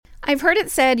I've heard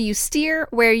it said you steer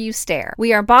where you stare.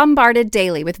 We are bombarded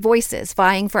daily with voices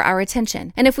vying for our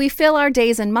attention. And if we fill our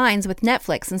days and minds with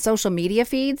Netflix and social media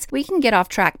feeds, we can get off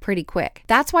track pretty quick.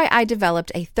 That's why I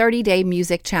developed a 30-day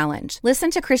music challenge.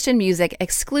 Listen to Christian music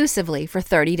exclusively for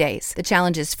 30 days. The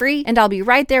challenge is free, and I'll be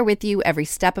right there with you every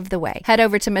step of the way. Head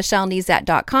over to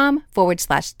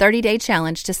michellenezat.com/30-day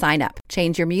challenge to sign up.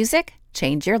 Change your music,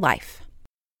 change your life.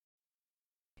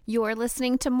 You're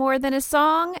listening to More Than a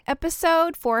Song,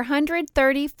 episode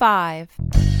 435.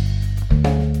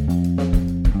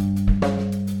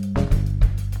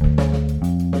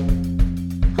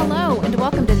 Hello, and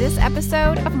welcome to this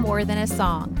episode of More Than a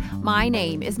Song. My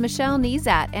name is Michelle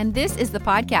Nezat, and this is the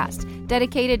podcast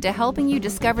dedicated to helping you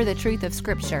discover the truth of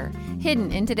Scripture,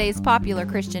 hidden in today's popular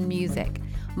Christian music.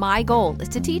 My goal is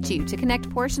to teach you to connect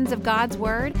portions of God's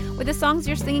Word with the songs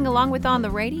you're singing along with on the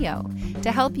radio,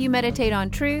 to help you meditate on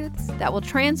truths that will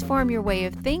transform your way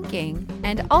of thinking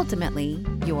and ultimately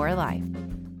your life.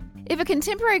 If a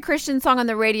contemporary Christian song on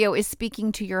the radio is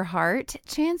speaking to your heart,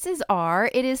 chances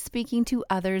are it is speaking to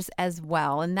others as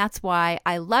well. And that's why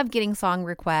I love getting song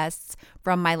requests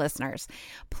from my listeners.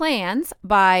 Plans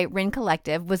by Rend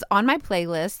was on my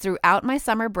playlist throughout my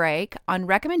summer break on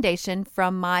recommendation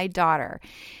from my daughter.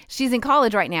 She's in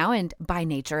college right now, and by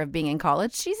nature of being in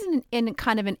college, she's in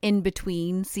kind of an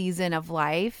in-between season of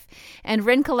life. And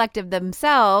Rend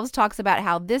themselves talks about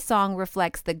how this song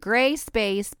reflects the gray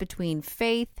space between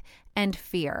faith and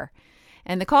fear.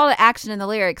 And the call to action in the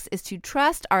lyrics is to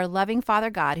trust our loving Father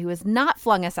God, who has not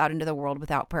flung us out into the world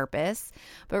without purpose,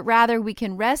 but rather we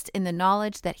can rest in the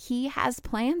knowledge that He has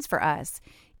plans for us,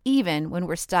 even when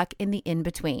we're stuck in the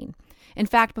in-between. In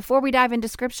fact, before we dive into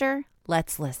Scripture,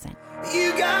 let's listen.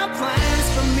 You got plans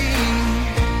for me.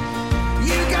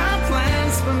 You got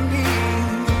plans for me.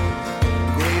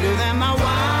 Greater than my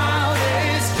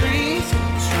wildest dreams,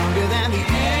 stronger than the enemy.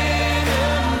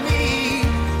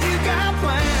 You got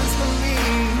plans for me.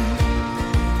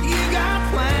 You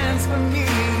got plans for me.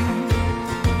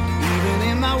 Even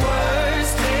in my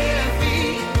worst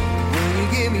defeat, when you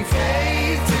give me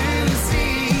faith to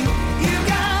see, you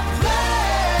got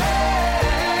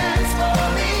plans for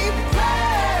me.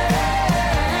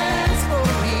 Plans for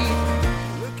me.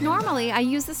 Normally, I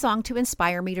use the song to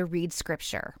inspire me to read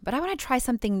Scripture, but I want to try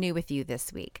something new with you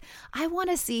this week. I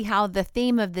want to see how the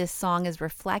theme of this song is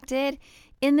reflected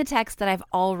in the text that I've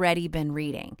already been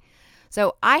reading.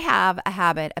 So I have a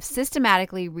habit of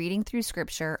systematically reading through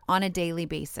Scripture on a daily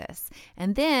basis.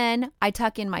 And then I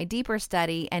tuck in my deeper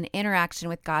study and interaction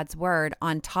with God's Word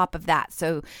on top of that.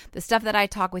 So the stuff that I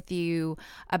talk with you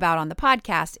about on the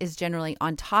podcast is generally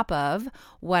on top of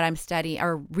what I'm studying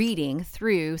or reading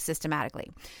through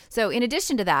systematically. So in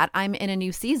addition to that, I'm in a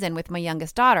new season with my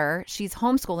youngest daughter. She's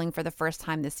homeschooling for the first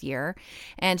time this year,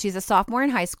 and she's a sophomore in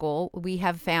high school. We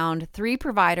have found 3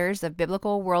 providers of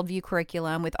biblical worldview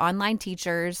curriculum with online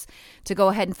teachers to go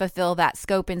ahead and fulfill that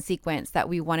scope and sequence that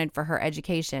we wanted for her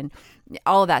education.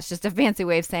 All of that's just a fancy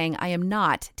way of saying I am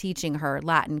not teaching her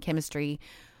Latin, chemistry,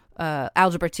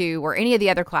 Algebra 2, or any of the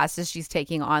other classes she's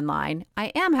taking online. I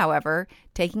am, however,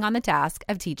 taking on the task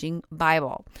of teaching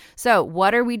Bible. So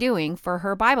what are we doing for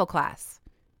her Bible class?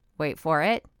 Wait for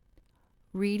it.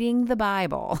 Reading the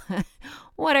Bible.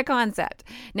 What a concept.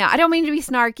 Now, I don't mean to be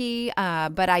snarky,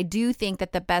 but I do think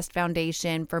that the best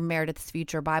foundation for Meredith's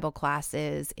future Bible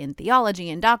classes in theology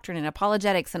and doctrine and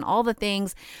apologetics and all the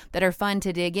things that are fun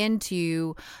to dig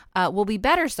into will be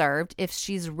better served if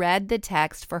she's read the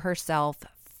text for herself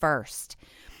first.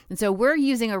 And so we're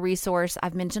using a resource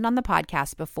I've mentioned on the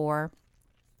podcast before.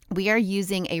 We are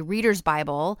using a reader's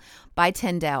Bible by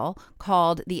Tyndale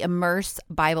called the Immerse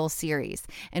Bible Series.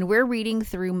 And we're reading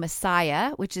through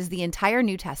Messiah, which is the entire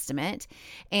New Testament.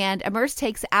 And Immerse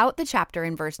takes out the chapter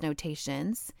and verse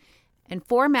notations and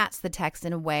formats the text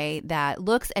in a way that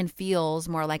looks and feels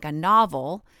more like a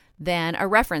novel than a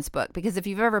reference book. Because if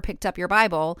you've ever picked up your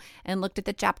Bible and looked at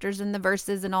the chapters and the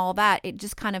verses and all that, it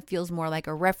just kind of feels more like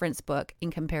a reference book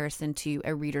in comparison to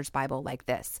a reader's Bible like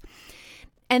this.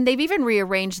 And they've even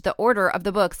rearranged the order of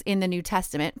the books in the New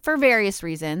Testament for various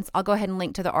reasons. I'll go ahead and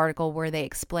link to the article where they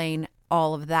explain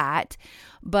all of that.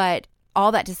 But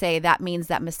all that to say, that means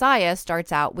that Messiah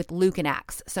starts out with Luke and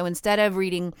Acts. So instead of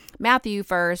reading Matthew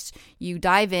first, you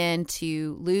dive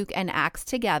into Luke and Acts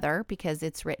together because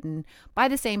it's written by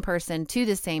the same person to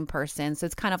the same person. So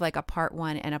it's kind of like a part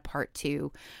 1 and a part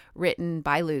 2 written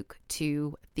by Luke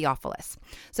to Theophilus.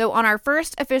 So on our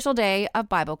first official day of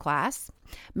Bible class,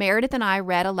 Meredith and I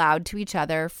read aloud to each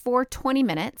other for 20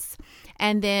 minutes,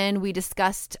 and then we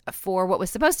discussed for what was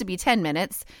supposed to be 10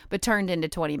 minutes, but turned into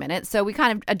 20 minutes. So we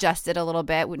kind of adjusted a little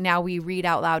bit. Now we read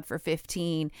out loud for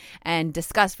 15 and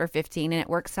discuss for 15, and it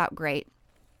works out great.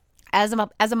 As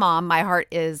a mom, my heart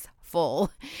is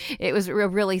full. It was a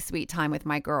really sweet time with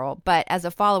my girl. But as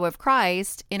a follower of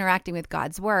Christ, interacting with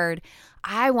God's word,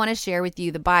 I want to share with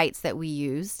you the bites that we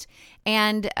used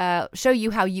and show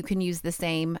you how you can use the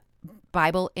same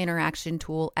Bible interaction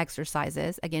tool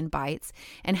exercises, again, bites,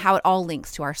 and how it all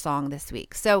links to our song this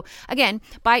week. So again,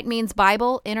 bite means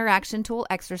Bible interaction tool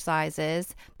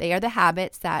exercises. They are the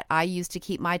habits that I use to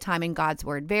keep my time in God's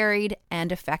word varied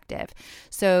and effective.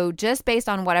 So just based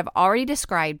on what I've already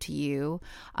described to you,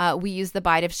 we use the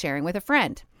bite of sharing with a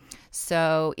friend.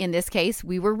 So in this case,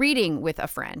 we were reading with a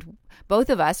friend. Both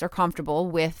of us are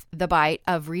comfortable with the bite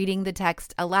of reading the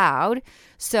text aloud,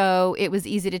 so it was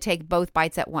easy to take both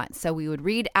bites at once. So we would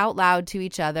read out loud to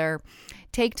each other,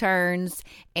 take turns,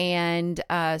 and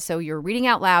so you're reading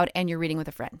out loud and you're reading with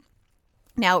a friend.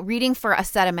 Now, reading for a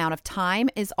set amount of time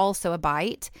is also a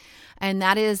bite, and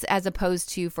that is as opposed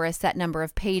to for a set number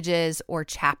of pages or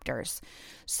chapters.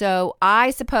 So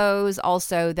I suppose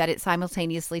also that it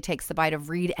simultaneously takes the bite of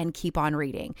read and keep on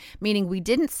reading, meaning we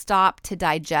didn't stop to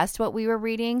digest what we were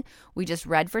reading. We just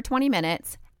read for 20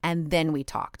 minutes and then we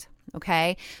talked.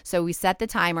 Okay, so we set the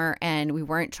timer and we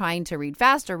weren't trying to read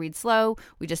fast or read slow.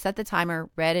 We just set the timer,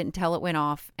 read it until it went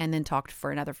off, and then talked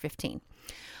for another 15.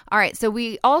 All right, so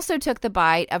we also took the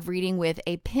bite of reading with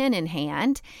a pen in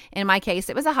hand. In my case,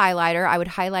 it was a highlighter. I would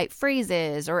highlight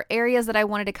phrases or areas that I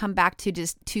wanted to come back to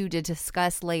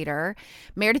discuss later.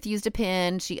 Meredith used a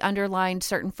pen. She underlined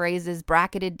certain phrases,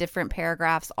 bracketed different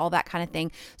paragraphs, all that kind of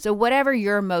thing. So whatever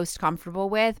you're most comfortable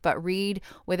with, but read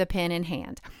with a pen in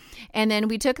hand. And then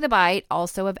we took the bite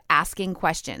also of asking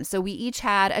questions. So we each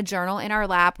had a journal in our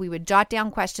lap. We would jot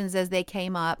down questions as they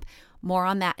came up. More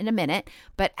on that in a minute,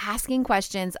 but asking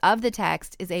questions of the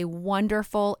text is a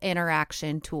wonderful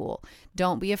interaction tool.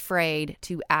 Don't be afraid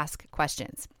to ask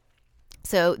questions.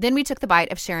 So then we took the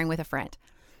bite of sharing with a friend.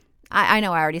 I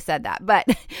know I already said that, but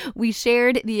we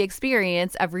shared the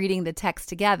experience of reading the text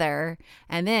together,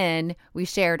 and then we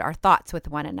shared our thoughts with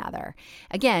one another.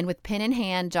 Again, with pen in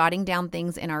hand, jotting down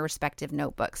things in our respective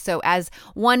notebooks. So as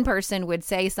one person would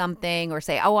say something or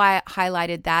say, oh, I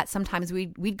highlighted that, sometimes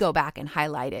we'd go back and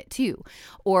highlight it too,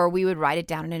 or we would write it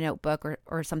down in a notebook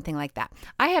or something like that.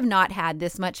 I have not had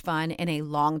this much fun in a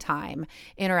long time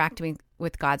interacting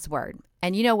with God's word.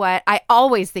 And you know what? I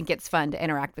always think it's fun to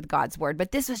interact with God's word,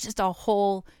 but this was just a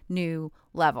whole new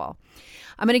level.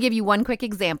 I'm going to give you one quick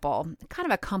example, kind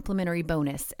of a complimentary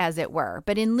bonus, as it were.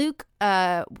 But in Luke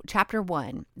chapter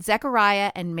 1,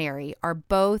 Zechariah and Mary are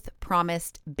both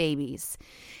promised babies.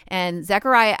 And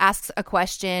Zechariah asks a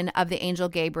question of the angel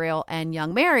Gabriel, and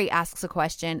young Mary asks a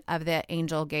question of the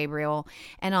angel Gabriel.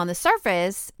 And on the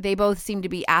surface, they both seem to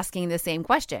be asking the same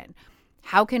question.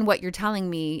 How can what you're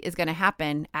telling me is going to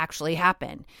happen actually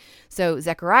happen? So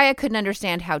Zechariah couldn't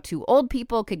understand how two old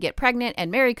people could get pregnant,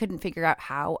 and Mary couldn't figure out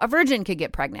how a virgin could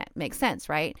get pregnant. Makes sense,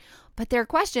 right? But their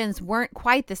questions weren't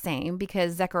quite the same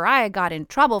because Zechariah got in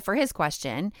trouble for his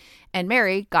question and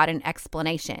Mary got an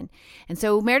explanation. And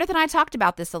so Meredith and I talked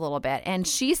about this a little bit, and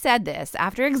she said this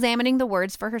after examining the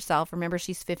words for herself. Remember,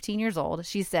 she's 15 years old.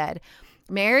 She said,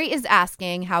 Mary is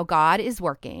asking how God is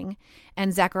working,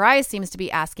 and Zechariah seems to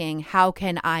be asking, how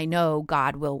can I know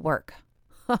God will work?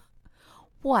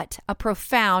 What a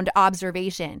profound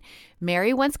observation.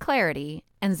 Mary wants clarity,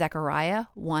 and Zechariah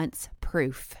wants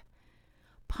proof.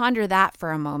 Ponder that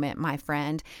for a moment, my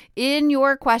friend, in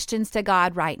your questions to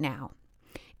God right now,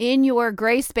 in your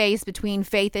gray space between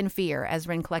faith and fear, as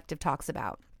Rend Collective talks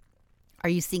about. Are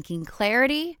you seeking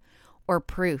clarity or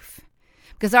proof?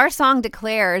 Because our song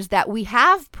declares that we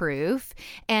have proof,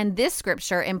 and this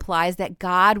scripture implies that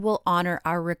God will honor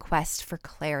our request for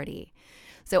clarity.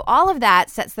 So all of that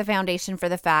sets the foundation for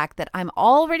the fact that I'm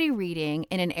already reading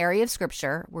in an area of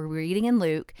scripture. We're reading in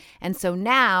Luke. And so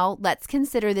now let's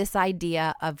consider this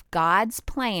idea of God's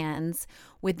plans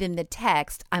within the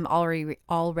text I'm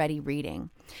already reading.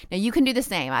 Now you can do the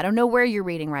same. I don't know where you're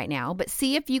reading right now, but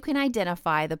see if you can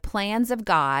identify the plans of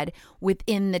God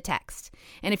within the text.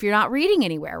 And if you're not reading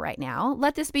anywhere right now,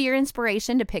 let this be your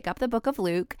inspiration to pick up the book of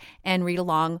Luke and read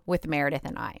along with Meredith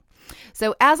and I.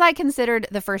 So as I considered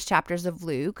the first chapters of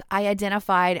Luke, I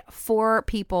identified 4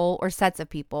 people or sets of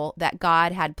people that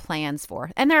God had plans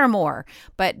for. And there are more,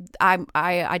 but I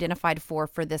identified 4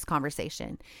 for this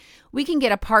conversation. We can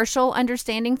get a partial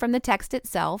understanding from the text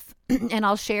itself, and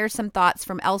I'll share some thoughts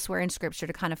from elsewhere in Scripture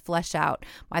to kind of flesh out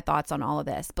my thoughts on all of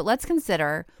this. But let's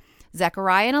consider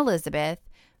Zechariah and Elizabeth,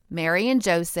 Mary and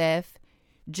Joseph,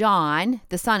 John,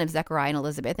 the son of Zechariah and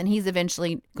Elizabeth, and he's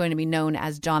eventually going to be known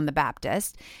as John the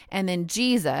Baptist, and then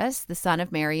Jesus, the son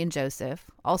of Mary and Joseph,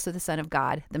 also the son of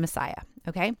God, the Messiah.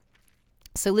 Okay?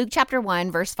 So Luke chapter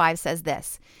 1, verse 5 says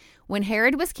this: When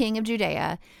Herod was king of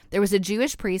Judea, there was a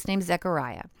Jewish priest named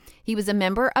Zechariah. He was a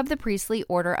member of the priestly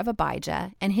order of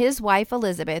Abijah, and his wife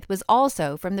Elizabeth was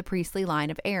also from the priestly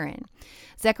line of Aaron.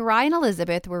 Zechariah and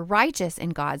Elizabeth were righteous in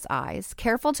God's eyes,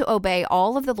 careful to obey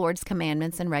all of the Lord's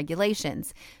commandments and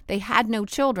regulations. They had no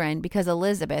children because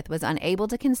Elizabeth was unable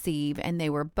to conceive, and they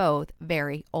were both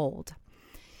very old.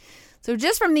 So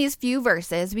just from these few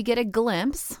verses, we get a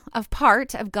glimpse of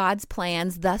part of God's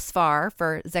plans thus far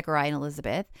for Zechariah and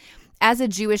Elizabeth. As a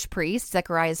Jewish priest,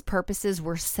 Zechariah's purposes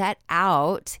were set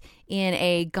out in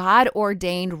a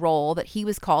God-ordained role that he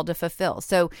was called to fulfill.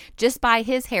 So just by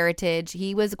his heritage,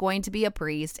 he was going to be a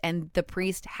priest, and the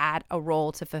priest had a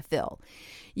role to fulfill.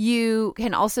 You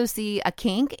can also see a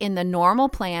kink in the normal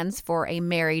plans for a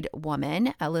married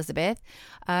woman, Elizabeth,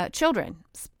 children,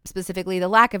 specifically the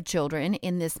lack of children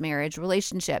in this marriage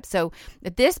relationship. So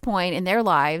at this point in their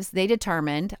lives, they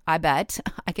determined, I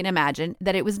can imagine,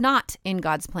 that it was not in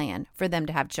God's plan for them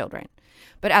to have children.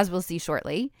 But as we'll see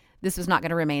shortly, this was not going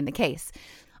to remain the case.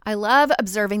 I love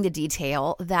observing the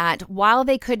detail that while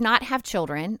they could not have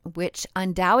children, which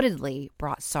undoubtedly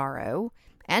brought sorrow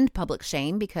and public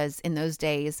shame, because in those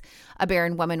days, a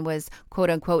barren woman was, quote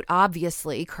unquote,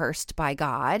 obviously cursed by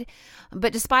God.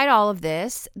 But despite all of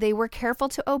this, they were careful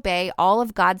to obey all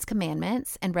of God's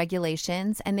commandments and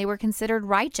regulations, and they were considered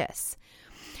righteous.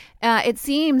 It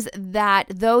seems that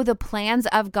though the plans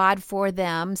of God for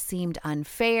them seemed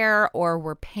unfair or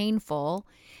were painful,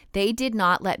 they did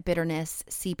not let bitterness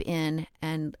seep in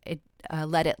and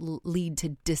let it lead to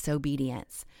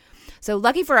disobedience. So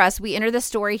lucky for us, we enter the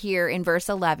story here in verse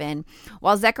 11.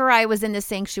 While Zechariah was in the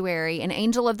sanctuary, an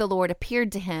angel of the Lord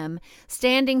appeared to him,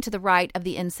 standing to the right of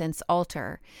the incense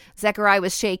altar. Zechariah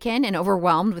was shaken and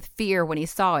overwhelmed with fear when he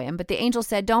saw him, but the angel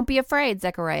said, "Don't be afraid,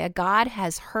 Zechariah. God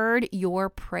has heard your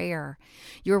prayer.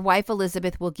 Your wife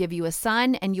Elizabeth will give you a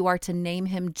son, and you are to name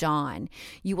him John.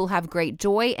 You will have great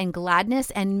joy and gladness,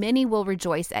 and many will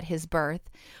rejoice at his birth,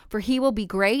 for he will be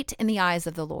great in the eyes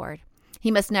of the Lord. He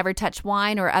must never touch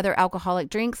wine or other alcoholic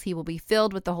drinks. He will be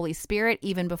filled with the Holy Spirit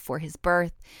even before his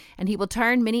birth, and he will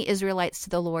turn many Israelites to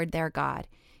the Lord their God.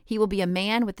 He will be a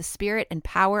man with the spirit and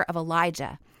power of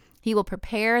Elijah. He will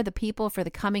prepare the people for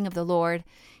the coming of the Lord.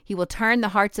 He will turn the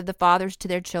hearts of the fathers to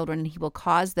their children, and he will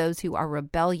cause those who are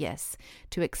rebellious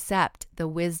to accept the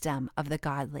wisdom of the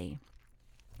godly."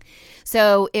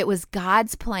 So it was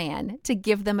God's plan to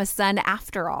give them a son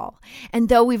after all. And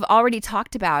though we've already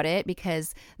talked about it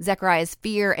because Zechariah's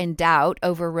fear and doubt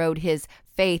overrode his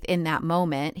faith in that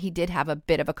moment, he did have a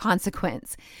bit of a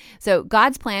consequence. So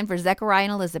God's plan for Zechariah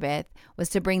and Elizabeth was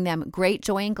to bring them great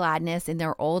joy and gladness in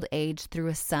their old age through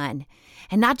a son.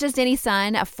 And not just any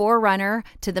son, a forerunner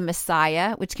to the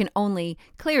Messiah, which can only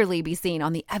clearly be seen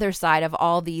on the other side of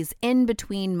all these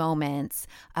in-between moments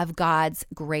of God's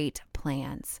great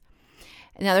plans.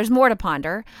 Now, there's more to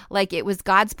ponder, like it was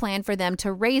God's plan for them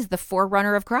to raise the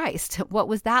forerunner of Christ. What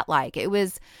was that like? It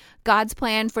was God's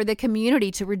plan for the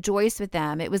community to rejoice with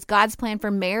them. It was God's plan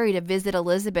for Mary to visit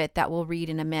Elizabeth that we'll read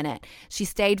in a minute. She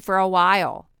stayed for a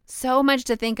while. So much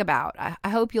to think about. I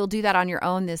hope you'll do that on your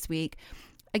own this week.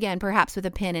 Again, perhaps with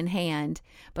a pen in hand.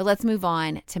 But let's move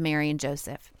on to Mary and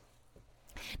Joseph.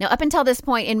 Now, up until this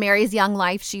point in Mary's young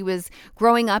life, she was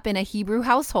growing up in a Hebrew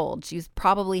household. She's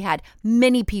probably had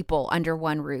many people under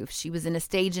one roof. She was in a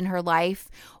stage in her life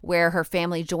where her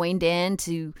family joined in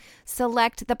to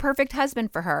select the perfect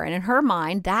husband for her. And in her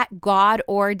mind, that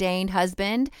God-ordained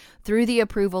husband, through the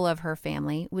approval of her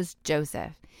family, was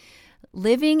Joseph.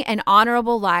 Living an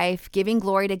honorable life, giving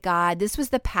glory to God, this was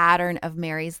the pattern of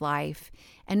Mary's life,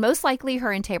 and most likely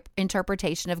her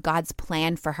interpretation of God's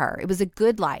plan for her. It was a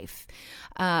good life.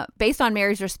 Based on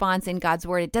Mary's response in God's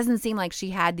word, it doesn't seem like she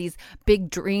had these big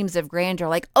dreams of grandeur,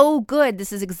 like, oh, good,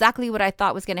 this is exactly what I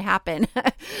thought was going to happen.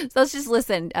 So let's just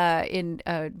listen in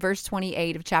verse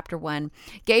 28 of chapter 1.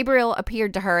 Gabriel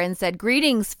appeared to her and said,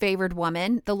 "Greetings, favored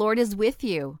woman, the Lord is with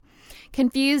you."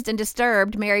 Confused and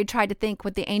disturbed, Mary tried to think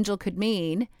what the angel could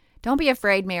mean. "Don't be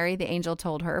afraid, Mary," the angel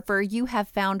told her, "for you have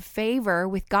found favor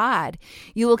with God.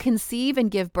 You will conceive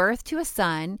and give birth to a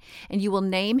son, and you will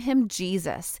name him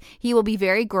Jesus. He will be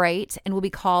very great and will be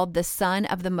called the Son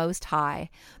of the Most High.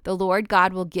 The Lord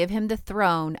God will give him the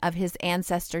throne of his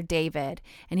ancestor David,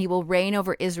 and he will reign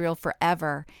over Israel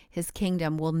forever. His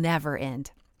kingdom will never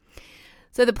end."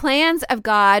 So the plans of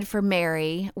God for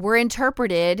Mary were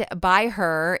interpreted by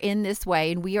her in this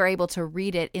way, and we are able to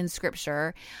read it in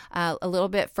Scripture a little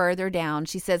bit further down.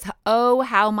 She says, "Oh,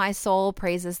 how my soul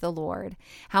praises the Lord,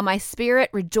 how my spirit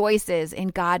rejoices in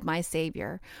God my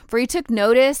Savior. For he took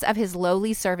notice of his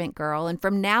lowly servant girl, and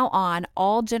from now on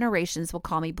all generations will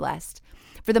call me blessed.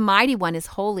 For the Mighty One is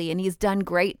holy, and he has done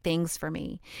great things for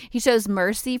me. He shows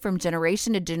mercy from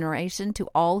generation to generation to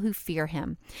all who fear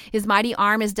him. His mighty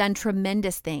arm has done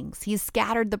tremendous things. He has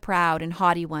scattered the proud and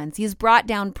haughty ones. He has brought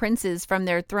down princes from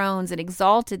their thrones and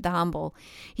exalted the humble.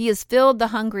 He has filled the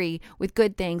hungry with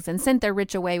good things and sent their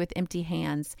rich away with empty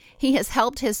hands. He has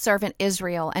helped his servant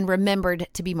Israel and remembered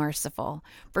to be merciful.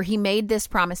 For he made this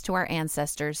promise to our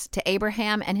ancestors, to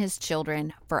Abraham and his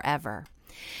children forever."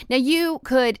 Now, you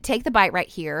could take the bite right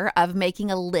here of making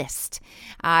a list.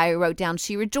 I wrote down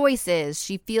she rejoices,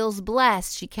 she feels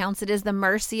blessed, she counts it as the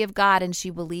mercy of God, and she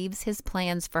believes his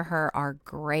plans for her are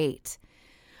great.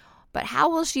 But how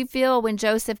will she feel when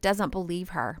Joseph doesn't believe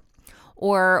her?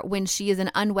 Or when she is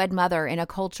an unwed mother in a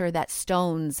culture that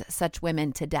stones such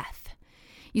women to death?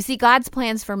 You see, God's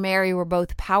plans for Mary were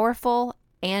both powerful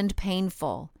and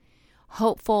painful,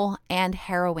 hopeful and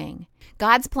harrowing.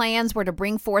 God's plans were to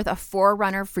bring forth a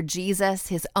forerunner for Jesus,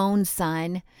 his own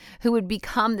son, who would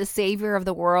become the Savior of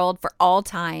the world for all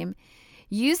time.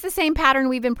 Use the same pattern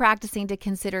we've been practicing to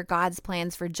consider God's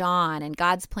plans for John and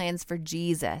God's plans for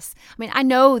Jesus. I mean, I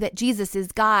know that Jesus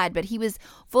is God, but he was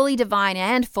fully divine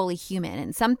and fully human,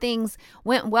 and some things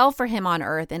went well for him on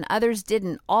earth and others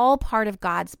didn't, all part of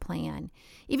God's plan,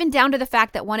 even down to the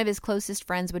fact that one of his closest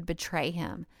friends would betray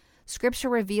him. Scripture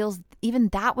reveals even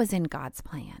that was in God's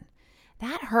plan.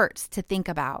 That hurts to think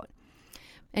about.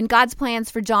 And God's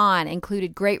plans for John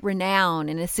included great renown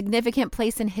and a significant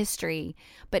place in history,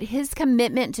 but his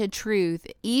commitment to truth,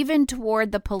 even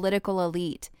toward the political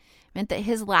elite, meant that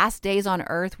his last days on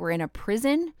earth were in a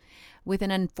prison with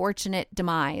an unfortunate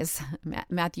demise.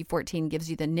 Matthew 14 gives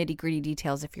you the nitty-gritty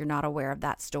details if you're not aware of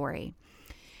that story.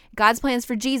 God's plans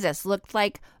for Jesus looked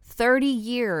like 30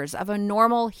 years of a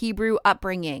normal Hebrew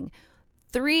upbringing,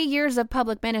 3 years of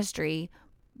public ministry,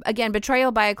 again,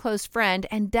 betrayal by a close friend,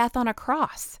 and death on a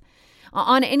cross.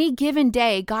 On any given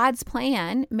day, God's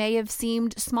plan may have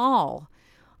seemed small.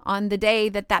 On the day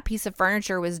that that piece of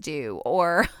furniture was due,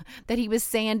 or that he was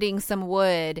sanding some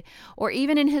wood, or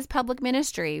even in his public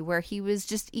ministry where he was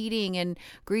just eating and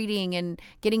greeting and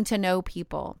getting to know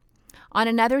people. On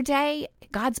another day,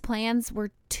 God's plans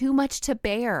were too much to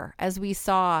bear, as we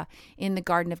saw in the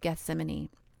Garden of Gethsemane.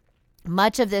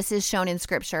 Much of this is shown in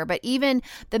Scripture, but even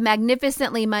the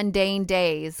magnificently mundane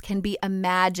days can be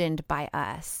imagined by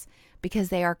us because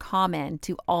they are common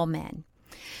to all men.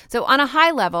 So on a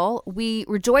high level, we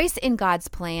rejoice in God's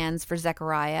plans for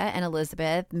Zechariah and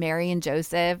Elizabeth, Mary and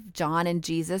Joseph, John and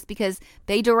Jesus, because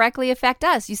they directly affect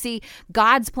us. You see,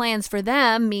 God's plans for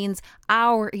them means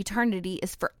our eternity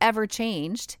is forever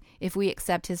changed if we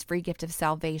accept his free gift of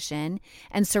salvation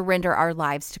and surrender our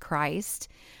lives to Christ.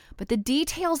 But the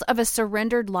details of a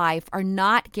surrendered life are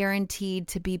not guaranteed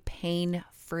to be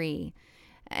pain-free.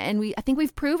 And I think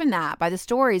we've proven that by the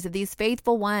stories of these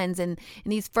faithful ones in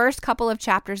these first couple of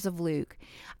chapters of Luke.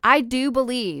 I do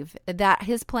believe that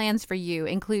his plans for you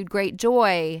include great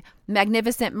joy,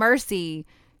 magnificent mercy,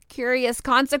 curious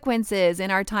consequences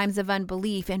in our times of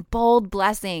unbelief, and bold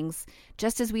blessings,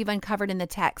 just as we've uncovered in the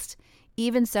text.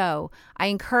 Even so, I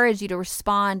encourage you to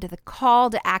respond to the call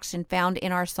to action found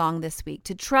in our song this week,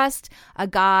 to trust a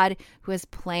God who has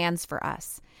plans for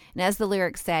us. And as the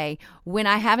lyrics say, when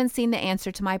I haven't seen the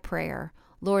answer to my prayer,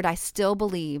 Lord, I still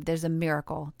believe there's a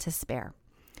miracle to spare.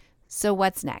 So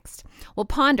what's next? Well,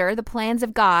 ponder the plans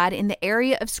of God in the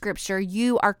area of Scripture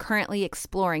you are currently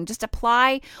exploring. Just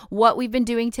apply what we've been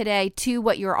doing today to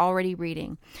what you're already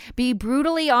reading. Be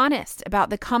brutally honest about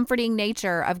the comforting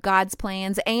nature of God's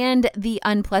plans and the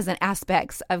unpleasant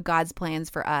aspects of God's plans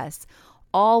for us,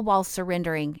 all while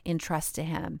surrendering in trust to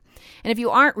him. And if you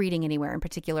aren't reading anywhere in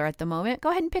particular at the moment, go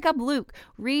ahead and pick up Luke.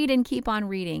 Read and keep on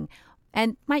reading.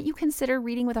 And might you consider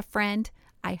reading with a friend?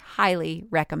 I highly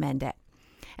recommend it.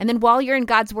 And then while you're in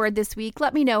God's Word this week,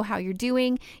 let me know how you're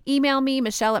doing. Email me,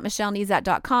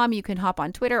 michelle@michellenezat.com. You can hop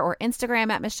on Twitter or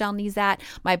Instagram @MichelleNezat.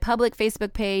 My public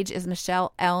Facebook page is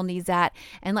Michelle L. Nezat.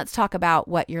 And let's talk about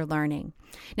what you're learning.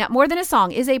 Now, More Than a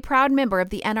Song is a proud member of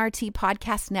the NRT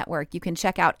Podcast Network. You can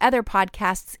check out other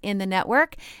podcasts in the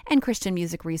network and Christian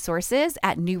music resources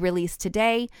at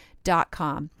newreleasetoday.org.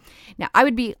 Now, I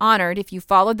would be honored if you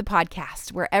followed the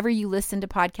podcast wherever you listen to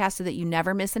podcasts so that you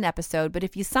never miss an episode. But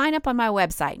if you sign up on my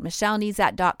website,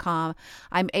 michellenezat.com,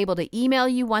 I'm able to email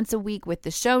you once a week with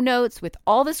the show notes, with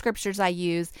all the scriptures I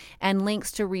use, and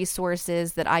links to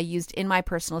resources that I used in my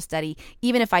personal study,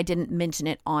 even if I didn't mention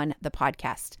it on the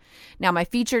podcast. Now, my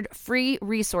featured free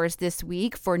resource this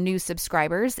week for new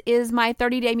subscribers is my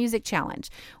 30-day music challenge,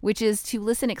 which is to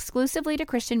listen exclusively to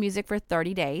Christian music for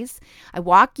 30 days. I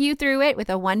walk you through it with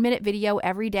a 1-minute video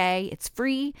every day. It's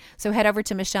free. So head over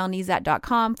to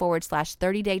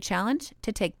michellenezat.com/30-day challenge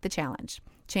to take the challenge.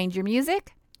 Change your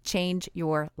music, change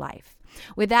your life.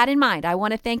 With that in mind, I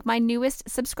want to thank my newest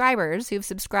subscribers who've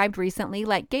subscribed recently,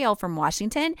 like Gail from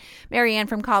Washington, Marianne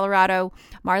from Colorado,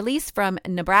 Marlise from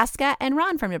Nebraska, and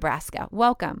Ron from Nebraska.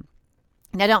 Welcome.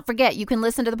 Now, don't forget, you can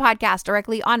listen to the podcast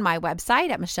directly on my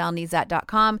website at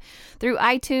michellenezat.com through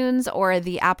iTunes or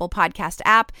the Apple Podcast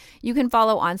app. You can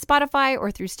follow on Spotify or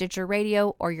through Stitcher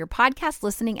Radio or your podcast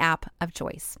listening app of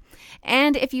choice.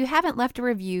 And if you haven't left a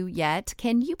review yet,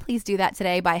 can you please do that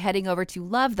today by heading over to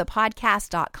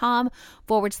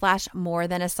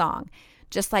lovethepodcast.com/more-than-a-song.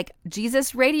 Just like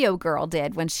Jesus Radio Girl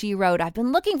did when she wrote, "I've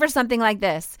been looking for something like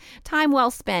this. Time well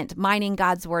spent mining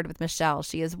God's word with Michelle.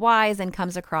 She is wise and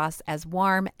comes across as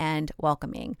warm and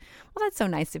welcoming." Well, that's so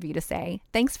nice of you to say.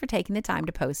 Thanks for taking the time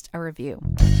to post a review.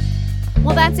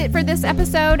 Well, that's it for this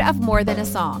episode of More Than a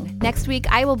Song. Next week,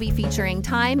 I will be featuring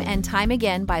Time and Time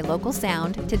Again by Local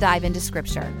Sound to dive into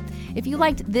scripture. If you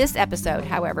liked this episode,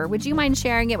 however, would you mind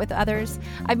sharing it with others?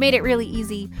 I've made it really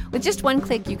easy. With just one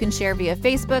click, you can share via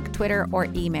Facebook, Twitter, or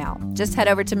email. Just head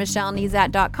over to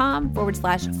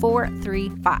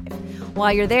michellenezat.com/435.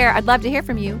 While you're there, I'd love to hear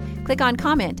from you. Click on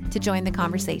comment to join the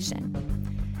conversation.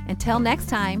 Until next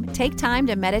time, take time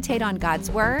to meditate on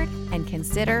God's word and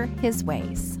consider his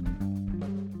ways.